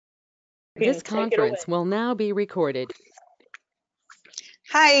This conference will now be recorded.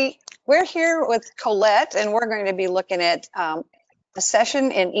 Hi, we're here with Colette, and we're going to be looking at a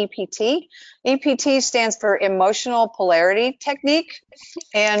session in EPT. EPT stands for Emotional Polarity Technique,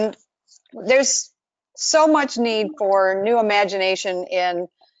 and there's so much need for new imagination in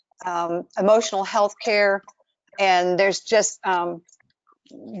emotional health care, and there's just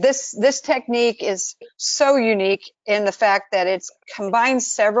this technique is so unique in the fact that it combines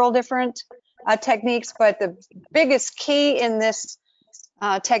several different techniques, but the biggest key in this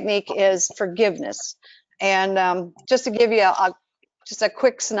technique is forgiveness. And just to give you just a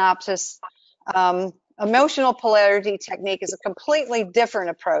quick synopsis, emotional polarity technique is a completely different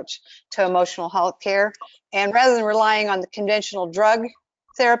approach to emotional health care. And rather than relying on the conventional drug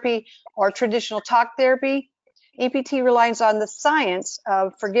therapy or traditional talk therapy, EPT relies on the science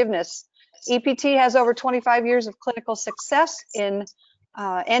of forgiveness. EPT has over 25 years of clinical success in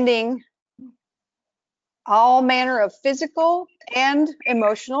ending all manner of physical and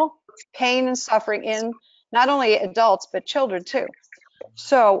emotional pain and suffering in not only adults, but children too.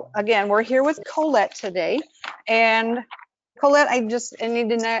 So again, we're here with Colette today. And Colette, I need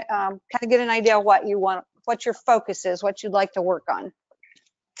to kind of get an idea of what you want, what your focus is, what you'd like to work on.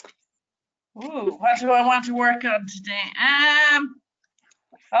 Ooh, what do I want to work on today?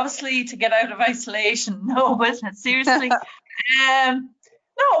 Obviously to get out of isolation. No, isn't it? Seriously. No,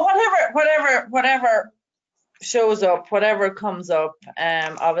 whatever shows up, whatever comes up,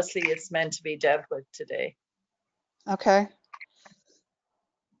 obviously it's meant to be dealt with today. Okay.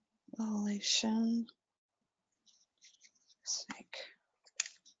 Isolation.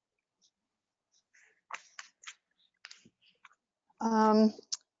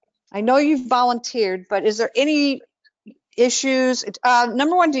 I know you've volunteered, but is there any issues?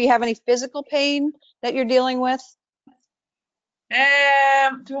 Number one, do you have any physical pain that you're dealing with? Do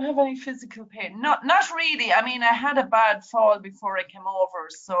I have any physical pain? Not really. I mean, I had a bad fall before I came over,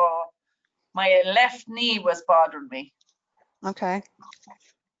 so my left knee was bothering me. Okay.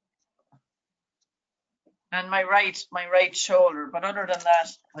 And my right shoulder, but other than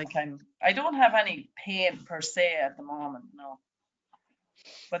that, like I don't have any pain per se at the moment, no.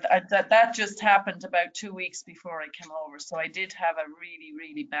 But that just happened about 2 weeks before I came over, so I did have a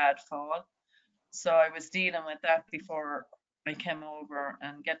really bad fall. So I was dealing with that before I came over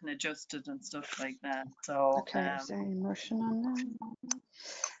and getting adjusted and stuff like that. So okay, is there any emotion on that?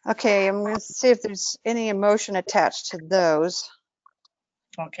 Okay, I'm going to see if there's any emotion attached to those.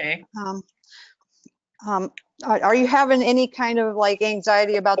 Okay. Are you having any kind of like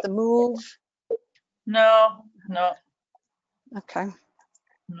anxiety about the move? No. Okay.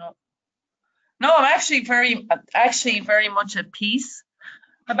 No, I'm actually very much at peace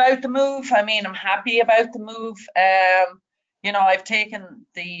about the move. I mean, I'm happy about the move. You know, I've taken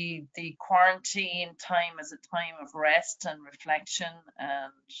the quarantine time as a time of rest and reflection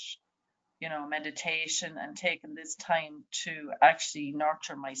and, you know, meditation, and taken this time to actually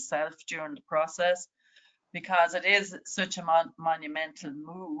nurture myself during the process, because it is such a monumental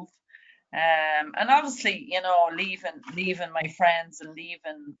move. And obviously, you know, leaving my friends and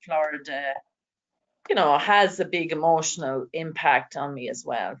leaving Florida, you know, has a big emotional impact on me as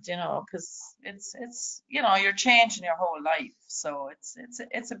well, you know, because it's you know, you're changing your whole life, so it's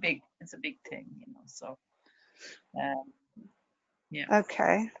a big thing, you know. So yeah.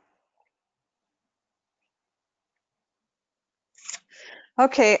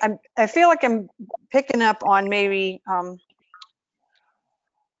 Okay, I feel like I'm picking up on maybe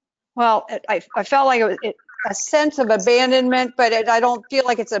well, I felt like a sense of abandonment, but I don't feel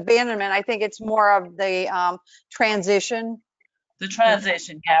like it's abandonment. I think it's more of the transition. The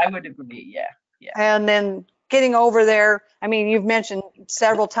transition, yeah, I would agree, yeah. And then getting over there. I mean, you've mentioned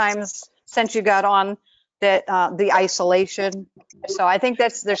several times since you got on that the isolation. So I think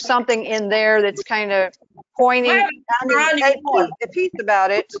there's something in there that's kind of pointing the piece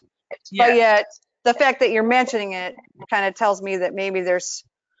about it. Yeah. But yet the fact that you're mentioning it kind of tells me that maybe there's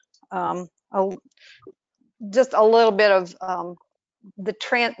just a little bit of I'm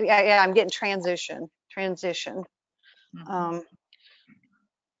getting transition. Mm-hmm.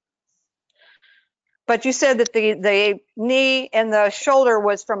 But you said that the knee and the shoulder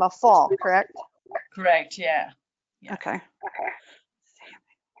was from a fall, correct? Correct, yeah. Okay.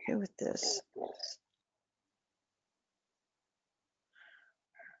 Okay with this.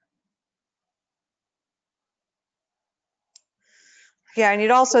 Yeah, and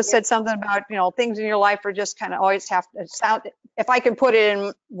you'd also said something about, you know, things in your life are just kind of always have to sound, if I can put it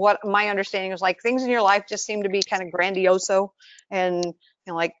in what my understanding is, like things in your life just seem to be kind of grandioso, and, you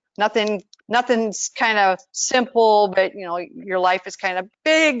know, like nothing's kind of simple, but, you know, your life is kind of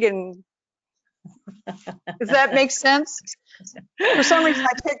big and Does that make sense? For some reason,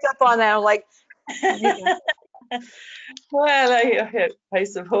 I picked up on that. I'm like, yeah. Well, I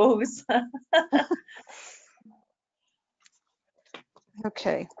suppose.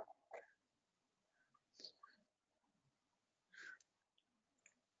 Okay.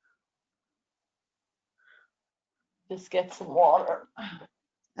 Just get some water.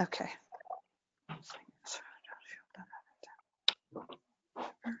 Okay.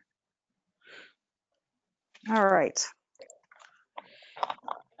 All right.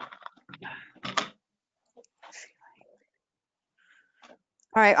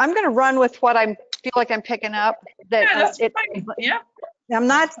 All right. I'm going to run with what I feel like I'm picking up. That Yeah, that's fine. Yeah. I'm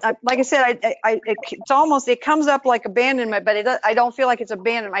not, like I said, it's almost, it comes up like abandonment, but I don't feel like it's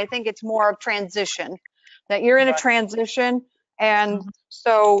abandonment. I think it's more of transition, that you're in a Right. transition. And Mhm.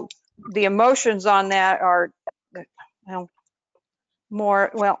 so the emotions on that are, well,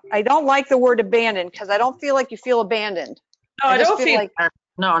 more, well, I don't like the word abandoned because I don't feel like you feel abandoned. No, I I just don't feel feel like,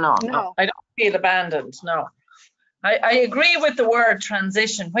 no. no. I don't feel abandoned. No. I agree with the word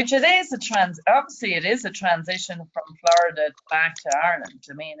transition, which it is obviously it is a transition from Florida back to Ireland.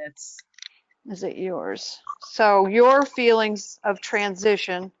 I mean, it's Is it yours? So your feelings of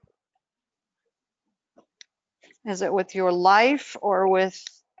transition, is it with your life or with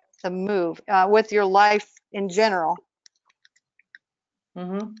the move? With your life in general?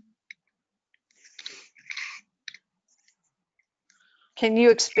 mhm. Can you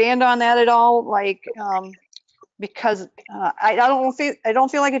expand on that at all? Like, because I don't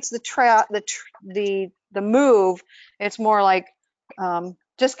feel like it's the move. It's more like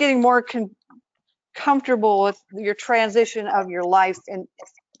just getting more comfortable with your transition of your life and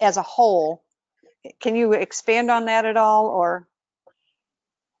as a whole. Can you expand on that at all, or?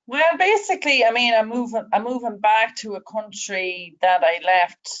 Well, basically, I mean, I'm moving back to a country that I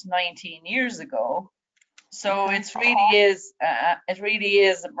left 19 years ago. So Okay. it's really is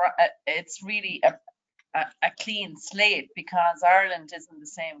it's really a clean slate because Ireland isn't the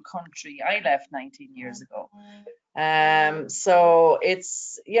same country I left 19 years ago. So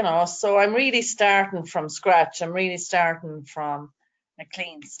it's, so I'm really starting from scratch. I'm really starting from a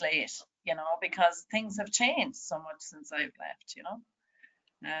clean slate, because things have changed so much since I've left.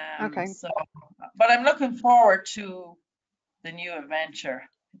 Okay. So, but I'm looking forward to the new adventure.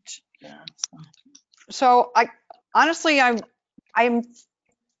 So I honestly, I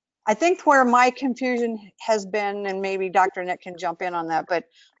think where my confusion has been, and maybe Dr. Nick can jump in on that, but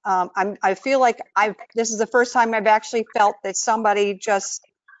I feel like this is the first time I've actually felt that somebody just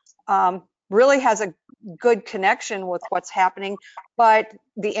really has a good connection with what's happening, but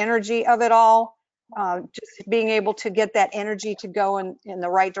the energy of it all, just being able to get that energy to go in the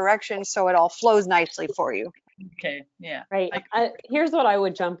right direction so it all flows nicely for you. Okay, yeah. Right. Here's what I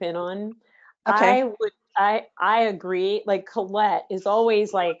would jump in on. Okay. I agree. Like Colette is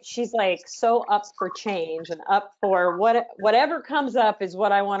always like, she's like so up for change and up for whatever comes up is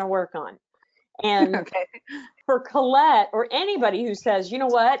what I want to work on. And Okay. for Colette or anybody who says, you know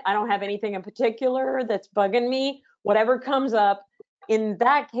what, I don't have anything in particular that's bugging me, whatever comes up, in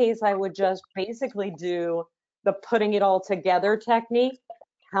that case, I would just basically do the putting it all together technique.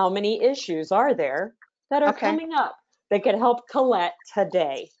 How many issues are there that are Okay. coming up that could help Colette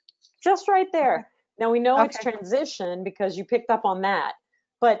today? Just right there. Now we know it's Okay. transition because you picked up on that,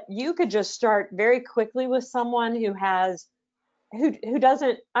 but you could just start very quickly with someone who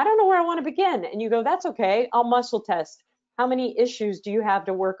doesn't, I don't know where I want to begin. And you go, that's okay. I'll muscle test. How many issues do you have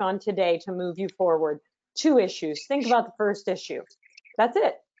to work on today to move you forward? 2 issues. Think about the first issue. That's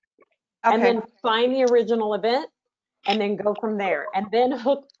it. And Okay. then find the original event and then go from there. And then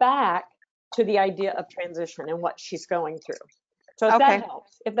hook back to the idea of transition and what she's going through. So if Okay.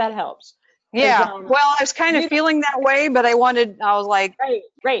 that helps. Because Yeah. Well, I was kind of you feeling that way, but I was like,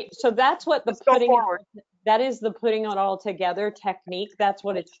 right. So that's what let's go forward. that is the putting it all together technique. That's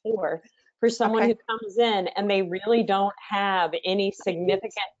what it's for someone Okay. who comes in and they really don't have any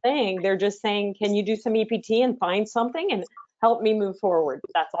significant thing. They're just saying, can you do some EPT and find something and help me move forward?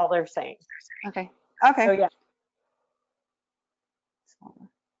 That's all they're saying. Okay. Okay. So yeah.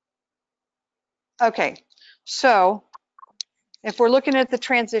 Okay. So if we're looking at the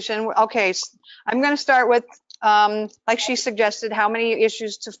transition, okay, I'm going to start with, like she suggested, how many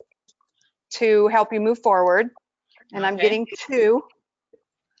issues to help you move forward. And I'm Okay. getting 2.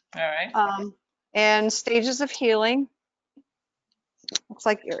 All right. And stages of healing. Looks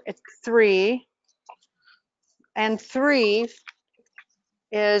like it's 3. And 3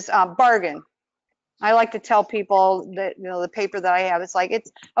 is bargain. I like to tell people that, the paper that I have, it's like,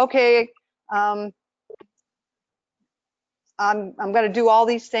 it's okay. I'm going to do all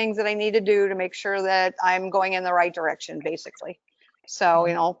these things that I need to do to make sure that I'm going in the right direction, basically. So,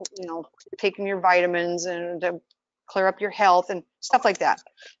 taking your vitamins and to clear up your health and stuff like that.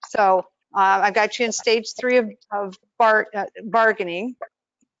 So, I got you in stage 3 of bargaining.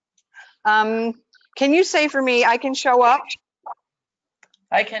 Can you say for me, I can show up,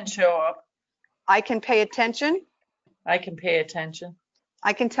 I can show up. I can pay attention, I can pay attention.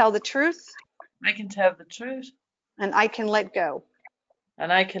 I can tell the truth, I can tell the truth. and I can let go?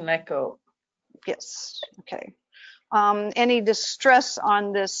 And I can let go. Yes. Okay. Any distress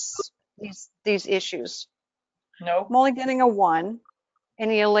on these issues? No. I'm only getting a 1.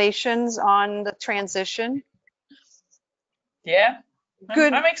 Any elations on the transition? Yeah.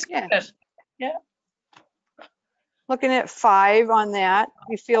 Good. I'm excited. Yeah. Looking at 5 on that.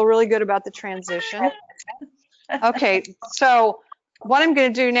 You feel really good about the transition. Okay, so what I'm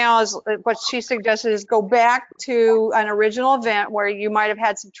going to do now is what she suggested is go back to an original event where you might have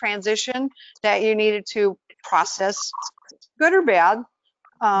had some transition that you needed to process, good or bad,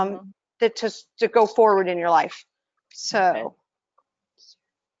 to go forward in your life. So, Okay.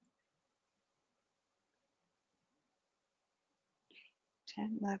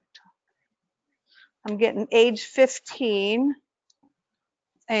 10 left. I'm getting age 15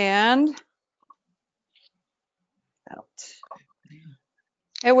 and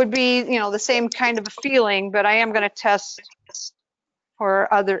it would be, the same kind of a feeling, but I am going to test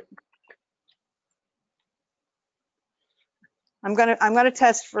for other. I'm going to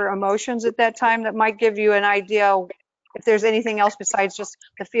test for emotions at that time that might give you an idea if there's anything else besides just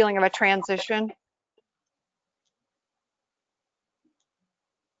the feeling of a transition.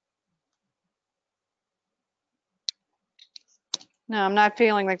 No, I'm not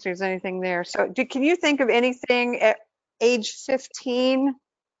feeling like there's anything there. So can you think of anything at age 15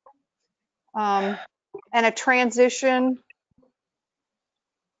 and a transition?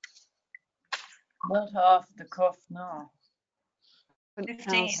 Not off the cuff, no.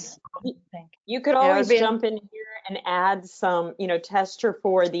 15. You could Yeah, it would always be jump in here and add some, test her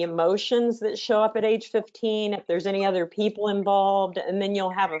for the emotions that show up at age 15, if there's any other people involved, and then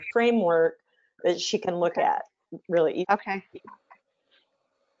you'll have a framework that she can look at really easy. Okay.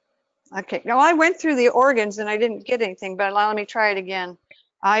 Okay. Now I went through the organs and I didn't get anything, but let me try it again.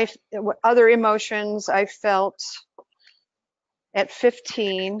 Other emotions I felt at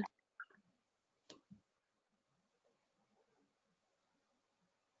 15.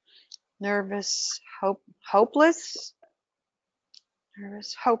 Nervous, hopeless.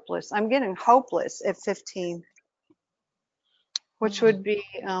 Nervous, hopeless. I'm getting hopeless at 15, which would be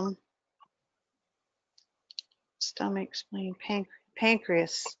stomach, spleen,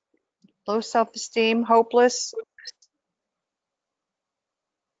 pancreas. Low self-esteem, hopeless.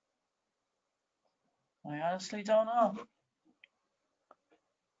 I honestly don't know.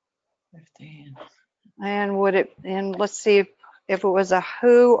 15. And let's see if it was a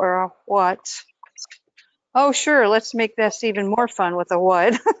who or a what. Oh, sure. Let's make this even more fun with a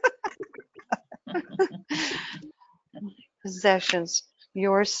what. Possessions.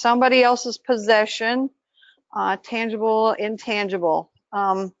 Yours, somebody else's possession, tangible, intangible.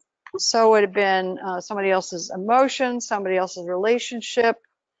 So it would have been somebody else's emotion, somebody else's relationship.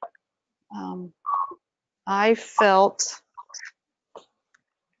 I felt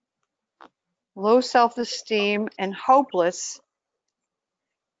low self-esteem and hopeless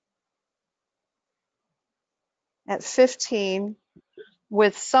at 15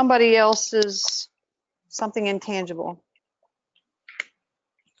 with somebody else's something intangible.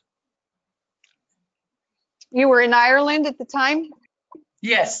 You were in Ireland at the time?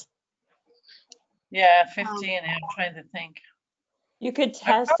 Yes. Yeah, 15. I'm trying to think. You could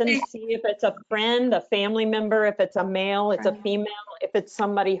test and see if it's a friend, a family member, if it's a male, it's a female, if it's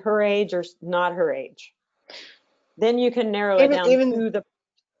somebody her age or not her age. Then you can narrow it down to the.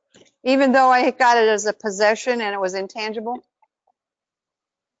 Even though I got it as a possession and it was intangible?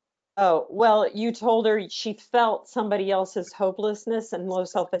 Oh, well, you told her she felt somebody else's hopelessness and low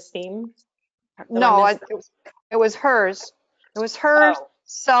self-esteem. No, it was hers. It was her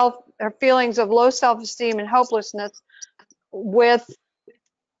her feelings of low self-esteem and hopelessness with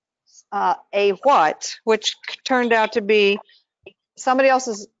a what, which turned out to be somebody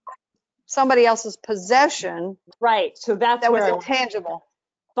else's possession. Right. So that's that where was intangible.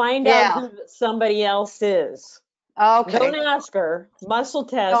 Find out who somebody else is. Okay. Don't ask her. Muscle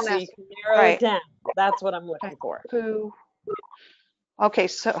test so you can narrow it down. That's what I'm looking for. Who? Okay,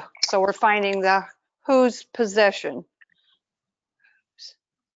 so we're finding the whose possession.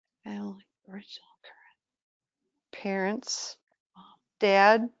 Family, original, current. Parents,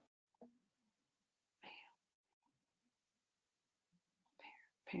 dad.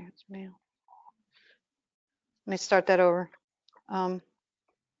 parents, male. Let me start that over. All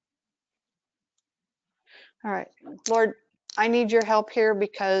right, Lord, I need your help here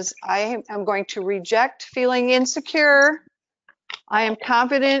because I am going to reject feeling insecure. I am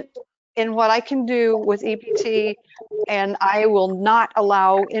confident in what I can do with EPT, and I will not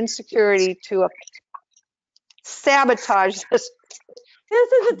allow insecurity to sabotage this.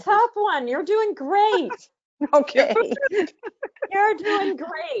 This is a tough one. You're doing great. Okay. You're doing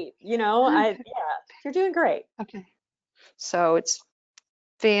great. Yeah, you're doing great. Okay. So it's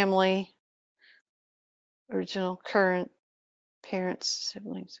family, original, current, parents,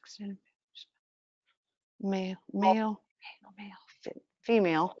 siblings, extended, male,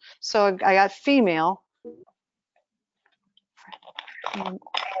 female. So I got female.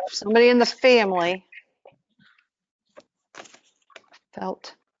 Somebody in the family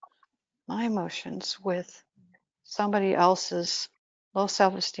felt my emotions with somebody else's low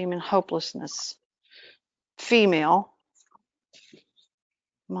self-esteem and hopelessness. Female,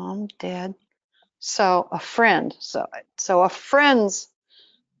 mom, dad. So a friend. So a friend's.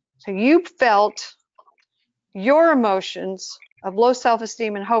 So you felt your emotions of low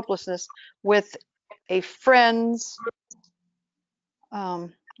self-esteem and hopelessness with a friend's,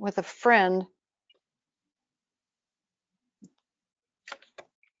 with a friend,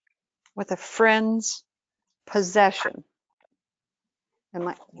 with a friend's possession.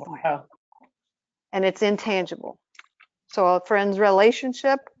 Wow. And it's intangible. So a friend's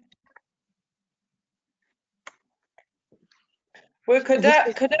relationship. Well, could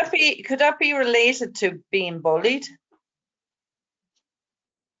that be related to being bullied?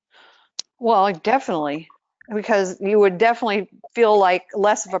 Well, definitely, because you would definitely feel like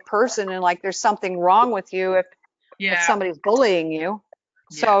less of a person and like there's something wrong with you if Yeah. somebody's bullying you.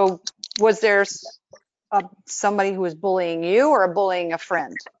 Yeah. So was there somebody who was bullying you or bullying a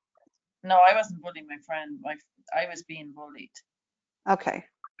friend? No, I wasn't bullying my friend. I was being bullied. Okay.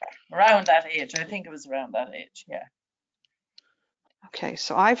 Around that age. I think it was around that age. Yeah. Okay.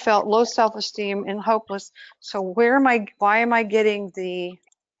 So I felt low self-esteem and hopeless. So why am I getting the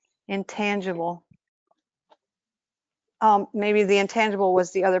intangible? Maybe the intangible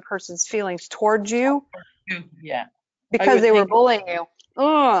was the other person's feelings towards you Yeah. because they were bullying you.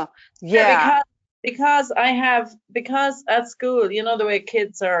 Oh, yeah. Because at school, the way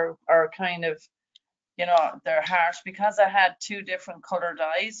kids are kind of, they're harsh. Because I had two different colored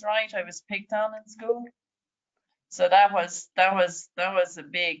eyes, right? I was picked on in school. So that was a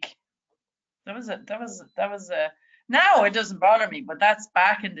big, now it doesn't bother me, but that's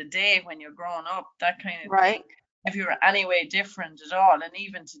back in the day when you're growing up, that kind of Right. thing. If you're any way different at all, and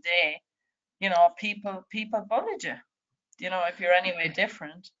even today, people bullied you, if you're any way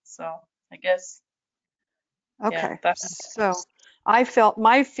different. So I guess, Okay. yeah, So I felt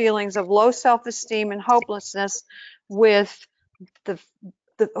my feelings of low self-esteem and hopelessness with the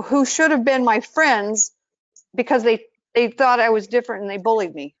who should have been my friends because they thought I was different and they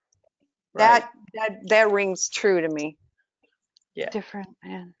bullied me. right. That rings true to me. Yeah. Different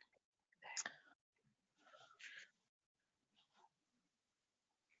and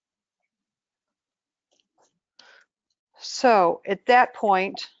so at that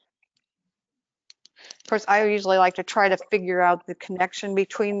point, of course, I usually like to try to figure out the connection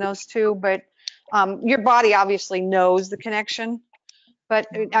between those two, but your body obviously knows the connection. But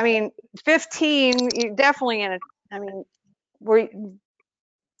I mean, 15, you're definitely in a, I mean,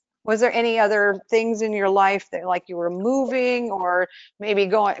 was there any other things in your life that like you were moving or maybe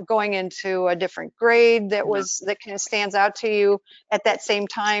going into a different grade that kind of stands out to you at that same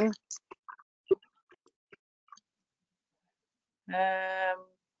time?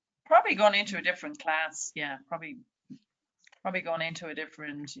 Probably going into a different class. Yeah, probably going into a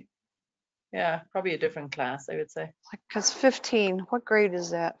different, probably a different class, I would say. Because 15, what grade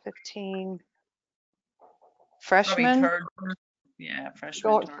is that? 15, Probably freshman? third. Yeah,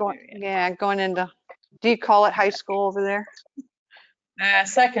 freshman. Going into, do you call it high school over there?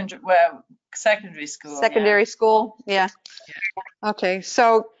 Secondary school. Secondary school, yeah. Okay,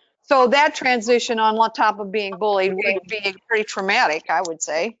 so that transition on top of being bullied would be pretty traumatic, I would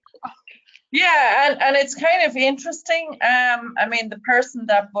say. Yeah, and it's kind of interesting. I mean, the person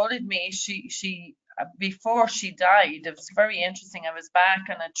that bullied me, she before she died, it was very interesting. I was back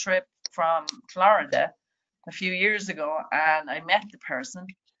on a trip from Florida a few years ago, and I met the person,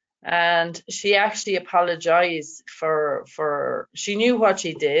 and she actually apologized for she knew what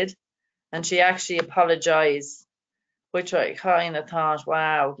she did, and she actually apologized, which I kind of thought,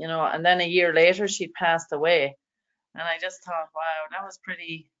 wow, and then a year later she passed away, and I just thought, wow, that was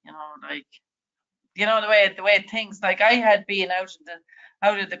pretty, like, the way things, like I had been out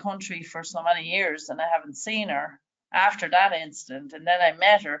out of the country for so many years, and I haven't seen her after that incident. And then I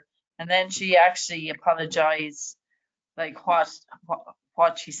met her, and then she actually apologized, like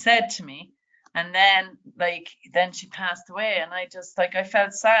what she said to me. And then then she passed away, and I just I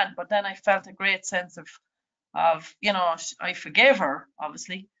felt sad, but then I felt a great sense of I forgave her,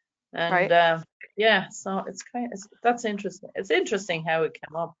 obviously. And Right. yeah, so that's interesting. It's interesting how it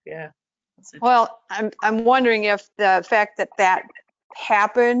came up. Yeah. Well, I'm wondering if the fact that that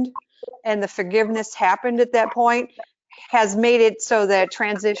happened and the forgiveness happened at that point has made it so that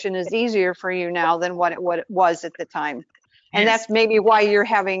transition is easier for you now than what it was at the time. And Yes. that's maybe why you're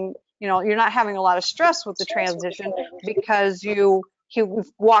having, you're not having a lot of stress with the transition, because you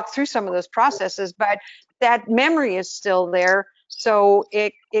walked through some of those processes, but that memory is still there. So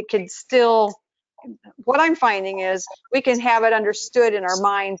it could still, what I'm finding is we can have it understood in our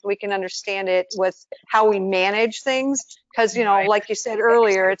minds. We can understand it with how we manage things. Because, Right. like you said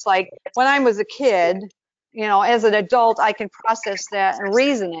earlier, it's like when I was a kid, as an adult, I can process that and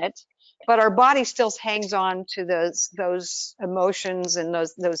reason it, but our body still hangs on to those emotions and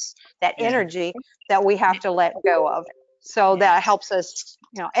that Yeah. energy that we have to let go of. So Yeah. that helps us,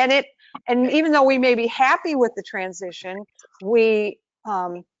 and even though we may be happy with the transition, we,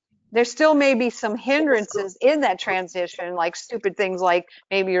 there still may be some hindrances in that transition, like stupid things like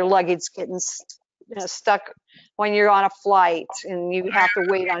maybe your luggage getting stuck when you're on a flight and you have to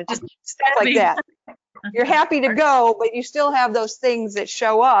wait on it, just stuff like that. You're happy to go, but you still have those things that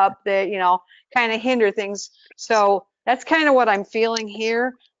show up that, kind of hinder things. So that's kind of what I'm feeling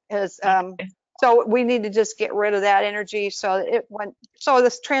here is, so we need to just get rid of that energy so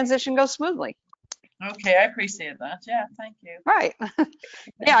this transition goes smoothly. Okay, I appreciate that. Yeah, thank you. Right.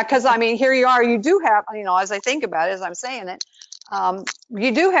 Yeah, because I mean, here you are, you do have, as I think about it, as I'm saying it,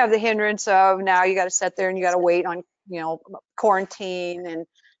 you do have the hindrance of now you got to sit there and you got to wait on, quarantine, and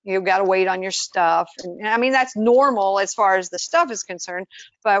you've got to wait on your stuff. And I mean, that's normal as far as the stuff is concerned.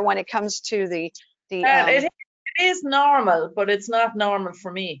 But when it comes to the, Well, it is normal, but it's not normal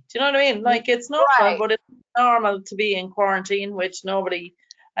for me. Do you know what I mean? Like, it's normal, right, but it's normal to be in quarantine, which nobody,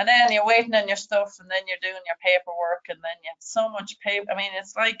 and then you're waiting on your stuff, and then you're doing your paperwork, and then you have so much paper. I mean,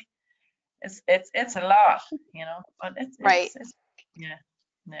 it's like, it's a lot, but right. yeah,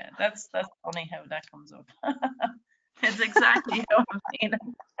 yeah, that's funny how that comes up. It's exactly how I'm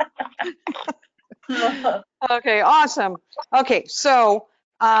feeling. Okay, awesome. Okay, so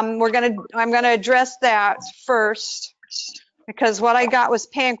I'm gonna address that first, because what I got was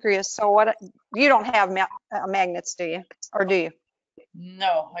pancreas. So you don't have magnets, do you? Or do you?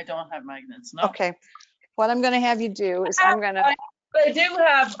 No, I don't have magnets. No. Okay. What I'm going to have you do is I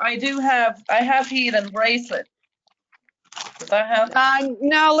have healing bracelet. Does that help?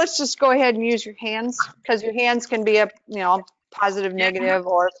 no, let's just go ahead and use your hands, because your hands can be a, positive, Yeah. negative,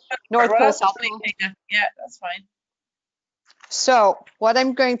 or North Well, Pole, that's South fine. Pole. Yeah, that's fine. So what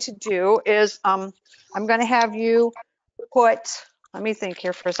I'm going to do is I'm going to have you put, let me think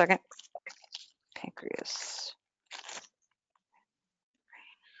here for a second. Pancreas.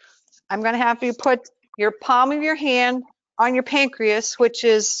 I'm going to have you put your palm of your hand on your pancreas, which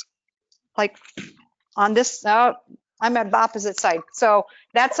is like on this, I'm at the opposite side. So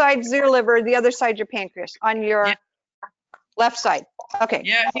that side's your liver, the other side's your pancreas on your Yeah. left side. Okay.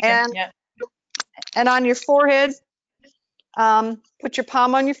 Yeah, yeah. And on your forehead, put your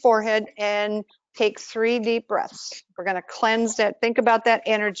palm on your forehead and take 3 deep breaths. We're going to cleanse that. Think about that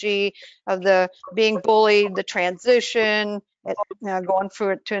energy of the being bullied, the transition, going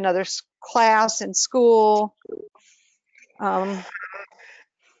through it to another class in school,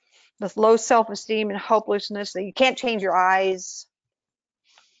 with low self-esteem and hopelessness that you can't change your eyes.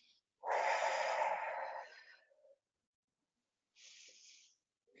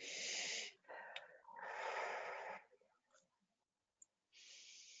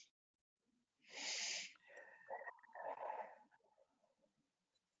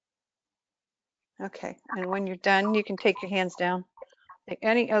 Okay, and when you're done, you can take your hands down.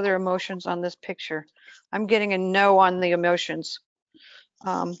 Any other emotions on this picture? I'm getting a no on the emotions.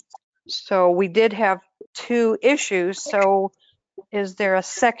 So we did have 2 issues. So is there a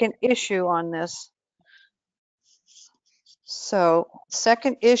second issue on this? So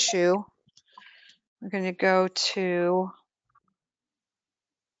second issue, we're going to go to,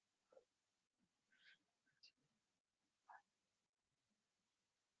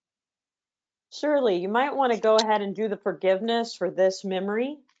 Shirley, you might want to go ahead and do the forgiveness for this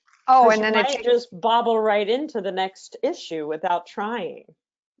memory, oh, because and you then might just bobble right into the next issue without trying.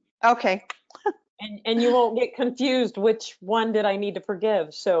 okay. And you won't get confused which one did I need to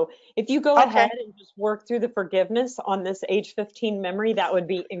forgive. So if you go Okay. ahead and just work through the forgiveness on this age 15 memory, that would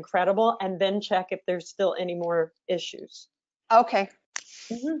be incredible. And then check if there's still any more issues. Okay.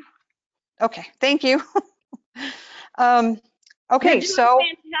 Mhm. Okay. Thank you. Um, You're okay. doing So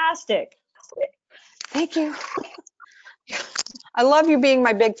fantastic. thank you. I love you being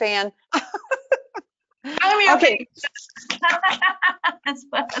my big fan. I'm your Okay. big as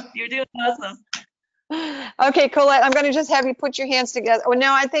well. You're doing awesome. Okay, Colette, I'm going to just have you put your hands together. Well,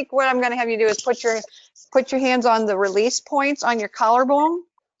 no, I think what I'm going to have you do is put your hands on the release points on your collarbone.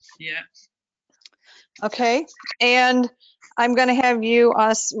 Yeah. Okay. And I'm going to have you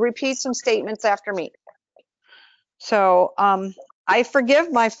repeat some statements after me. So, I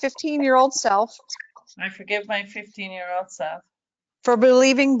forgive my 15-year-old self I forgive my 15-year-old self for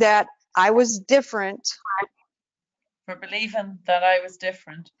believing that I was different for believing that I was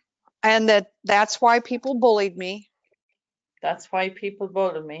different. and that's why people bullied me, That's why people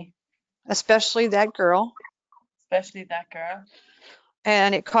bullied me, especially that girl. especially that girl.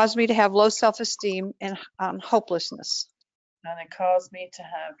 And it caused me to have low self-esteem and hopelessness. And it caused me to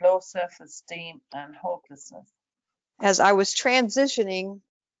have low self-esteem and hopelessness. As I was transitioning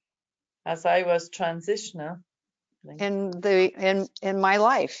As I was transitional in my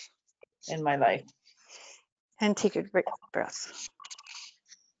life. in my life. And take a great breath.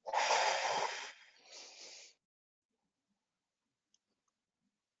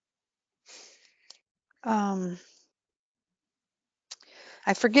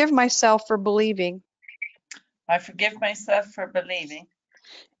 I forgive myself for believing I forgive myself for believing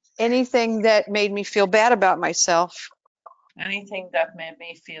anything that made me feel bad about myself anything that made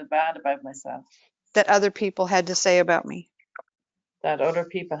me feel bad about myself, that other people had to say about me. that other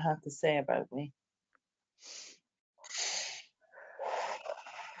people have to say about me.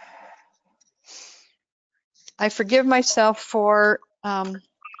 I forgive myself for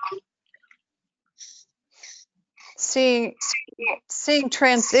seeing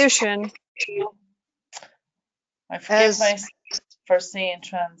transition I forgive as myself for seeing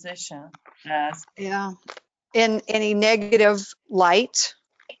transition as in any negative light,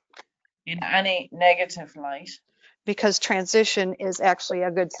 in any negative light, because transition is actually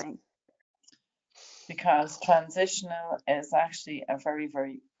a good thing. because transitional is actually a very,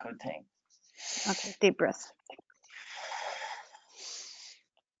 very good thing. Okay, deep breath.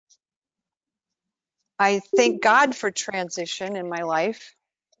 I thank God for transition in my life,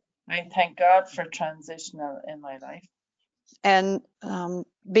 I thank God for transitional in my life and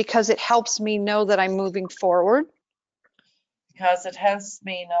because it helps me know that I'm moving forward, because it helps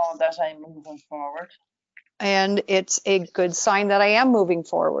me know that I'm moving forward, and it's a good sign that I am moving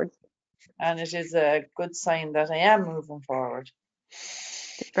forward. and it is a good sign that I am moving forward.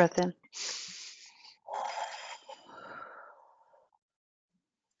 Deep breath in.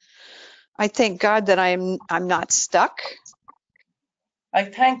 I thank God that I'm not stuck, I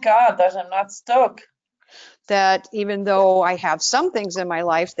thank God that I'm not stuck, that even though I have some things in my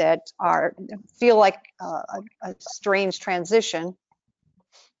life that feel like a strange transition,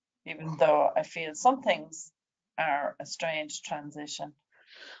 even though I feel some things are a strange transition.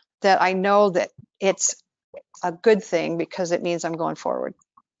 that I know that it's a good thing because it means I'm going forward.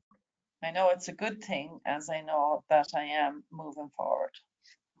 I know it's a good thing as I know that I am moving forward.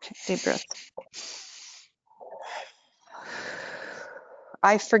 Okay, deep breath.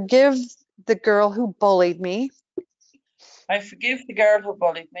 I forgive the girl who bullied me. I forgive the girl who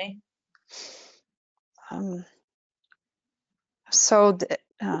bullied me.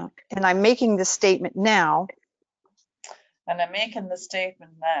 And I'm making this statement now, And I'm making the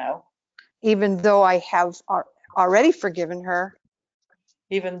statement now, even though I have already forgiven her.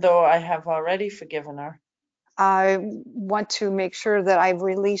 even though I have already forgiven her. I want to make sure that I've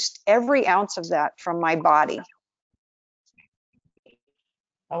released every ounce of that from my body.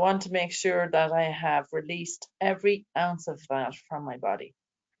 I want to make sure that I have released every ounce of that from my body.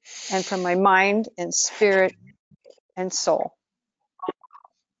 And from my mind and spirit and soul.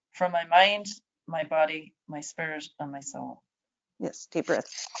 From my mind, my body, my spirit, and my soul. Yes, deep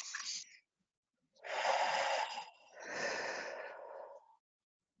breath.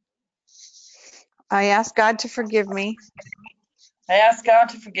 I ask God to forgive me I ask God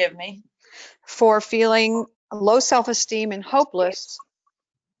to forgive me for feeling low self-esteem and hopeless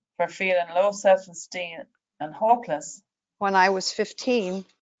for feeling low self-esteem and hopeless when I was 15,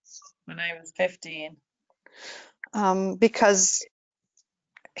 when I was 15, because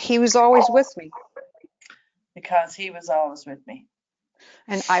He was always with me, because He was always with me.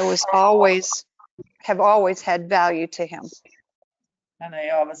 and I have always had value to Him. And I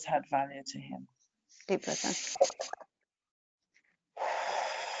always had value to Him. Deep breath in.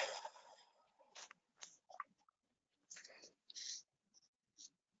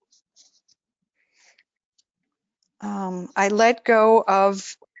 I let go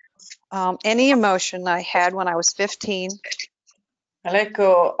of any emotion I had when I was 15 I let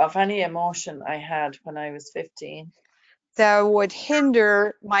go of any emotion I had when I was 15 that would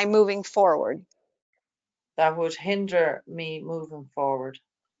hinder my moving forward that would hinder me moving forward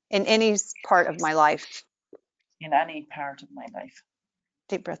in any part of my life. in any part of my life.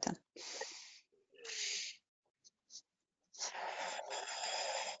 Deep breath in.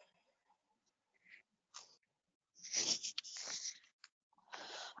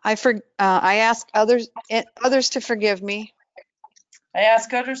 I ask others to forgive me I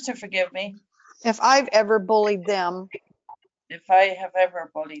ask others to forgive me if I've ever bullied them, if I have ever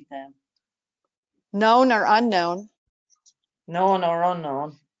bullied them, known or unknown, known or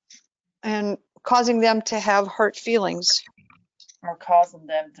unknown, and causing them to have hurt feelings, or causing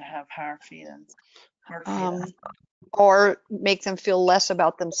them to have hurt feelings, or make them feel less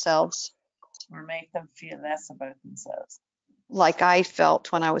about themselves, or make them feel less about themselves, like I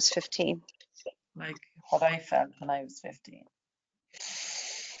felt when I was 15. like what I felt when I was 15.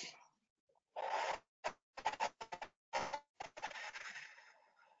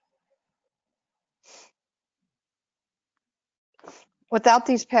 Without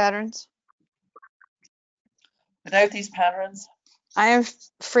these patterns, Without these patterns, I am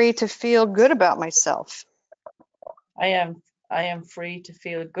free to feel good about myself I am free to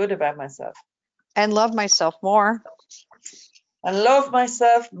feel good about myself and love myself more. and love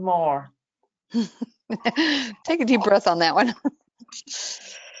myself more. Take a deep breath on that one.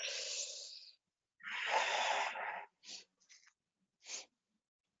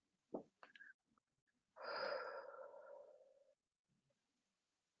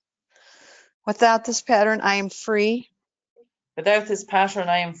 Without this pattern, I am free Without this pattern,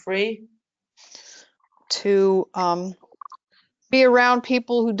 I am free to be around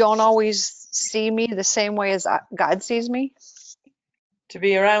people who don't always see me the same way as God sees me, to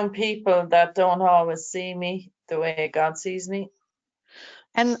be around people that don't always see me the way God sees me,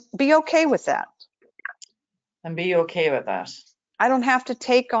 and be okay with that. and be okay with that. I don't have to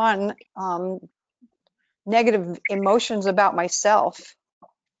take on negative emotions about myself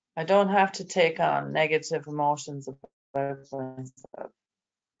I don't have to take on negative emotions about myself.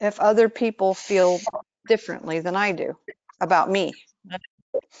 if other people feel differently than I do about me.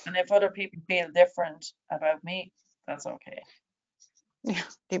 And if other people feel different about me, that's okay. Yeah,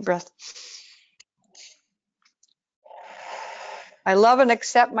 deep breath. I love and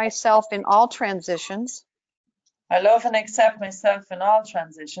accept myself in all transitions, I love and accept myself in all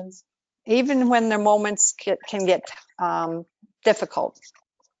transitions, even when the moments can get difficult,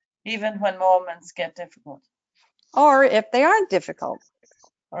 even when moments get difficult, or if they aren't difficult.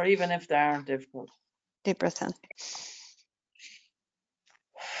 or even if they aren't difficult. Deep breath in.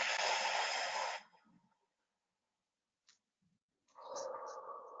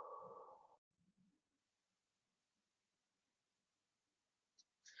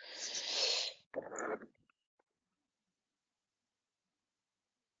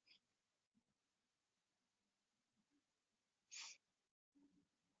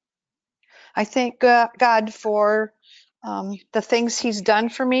 I thank God for the things He's done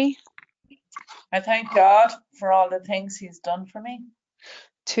for me I thank God for all the things He's done for me,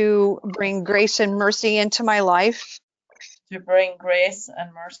 to bring grace and mercy into my life, to bring grace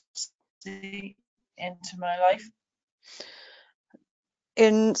and mercy into my life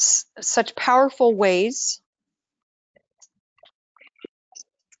in such powerful ways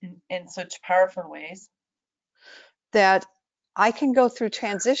in such powerful ways that I can go through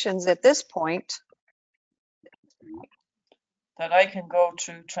transitions at this point that I can go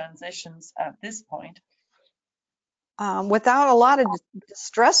through transitions at this point without a lot of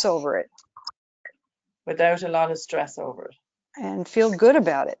stress over it without a lot of stress over it and feel good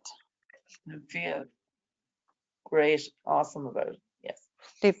about it. and feel great, awesome about it. Yes.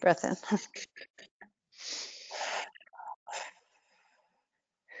 Deep breath in.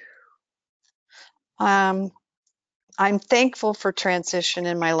 I'm thankful for transition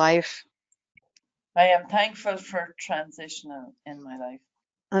in my life, I am thankful for transitional in my life,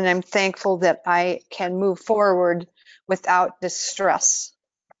 and I'm thankful that I can move forward without distress.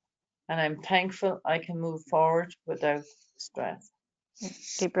 and I'm thankful I can move forward without stress.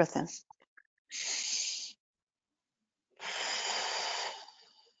 Deep breath in.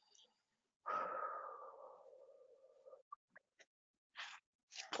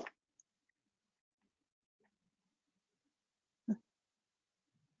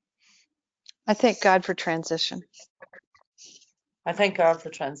 I thank God for transition. I thank God for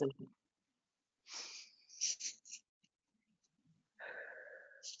transition.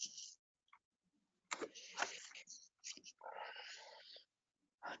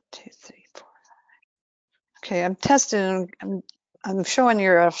 Two, three, four. Okay, I'm testing. I'm showing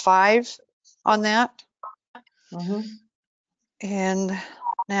you're a 5 on that. Mm-hmm. And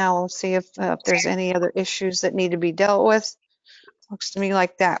now we'll see if there's any other issues that need to be dealt with. Looks to me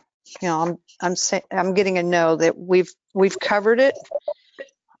like that. You know, I'm getting a no that we've covered it.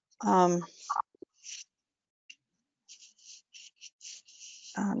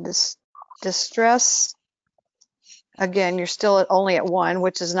 This distress. Again, you're still only at 1,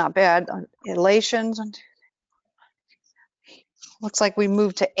 which is not bad. Elations. Looks like we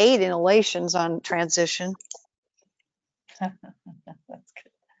moved to 8 in elations on transition. That's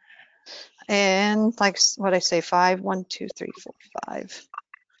good. And like what I say, 5, 1, 2, 3, 4, 5.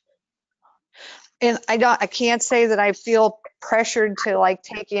 And I can't say that I feel pressured to like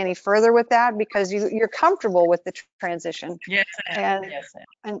take you any further with that because you're comfortable with the transition. Yes, I am. And Yes,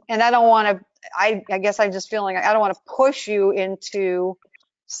 I am. and I don't want to. I guess I'm just feeling I don't want to push you into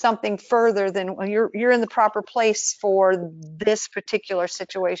something further than well, you're in the proper place for this particular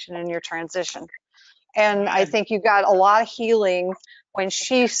situation in your transition. And I think you got a lot of healing when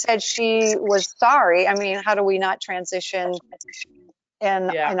she said she was sorry. I mean, how do we not transition in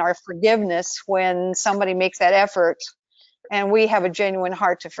our forgiveness when somebody makes that effort and we have a genuine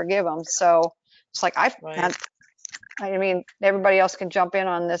heart to forgive them? So it's like I mean, everybody else can jump in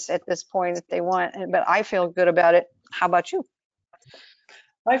on this at this point if they want, but I feel good about it. How about you?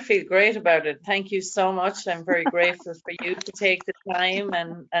 I feel great about it. Thank you so much. I'm very grateful for you to take the time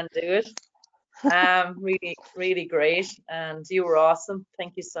and do it. Really, really great. And you were awesome.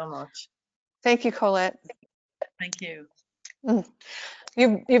 Thank you so much. Thank you, Colette. Thank you.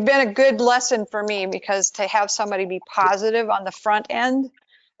 You've been a good lesson for me because to have somebody be positive on the front end,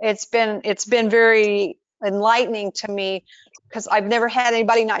 it's been very enlightening to me because I've never had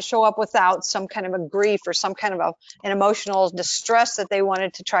anybody not show up without some kind of a grief or some kind of an emotional distress that they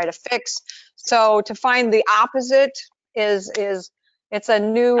wanted to try to fix. So to find the opposite is it's a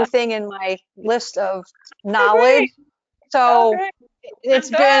new thing in my list of knowledge. So this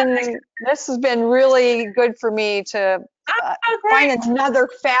has been really good for me to find another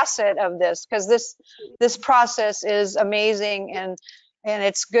facet of this because this process is amazing and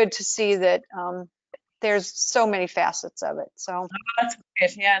it's good to see that there's so many facets of it. So that's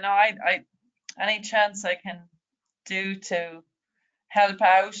great. Yeah, no, I any chance I can do to help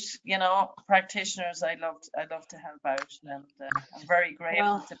out, you know, practitioners, I love to help out, and I'm very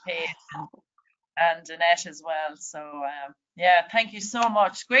grateful to Paige and Annette as well. So yeah, thank you so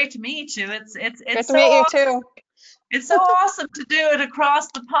much. Great to meet you. It's good so to meet you awesome. too. It's so awesome to do it across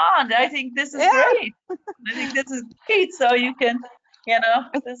the pond. I think this is great. I think this is great. So you can, you know,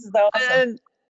 this is awesome.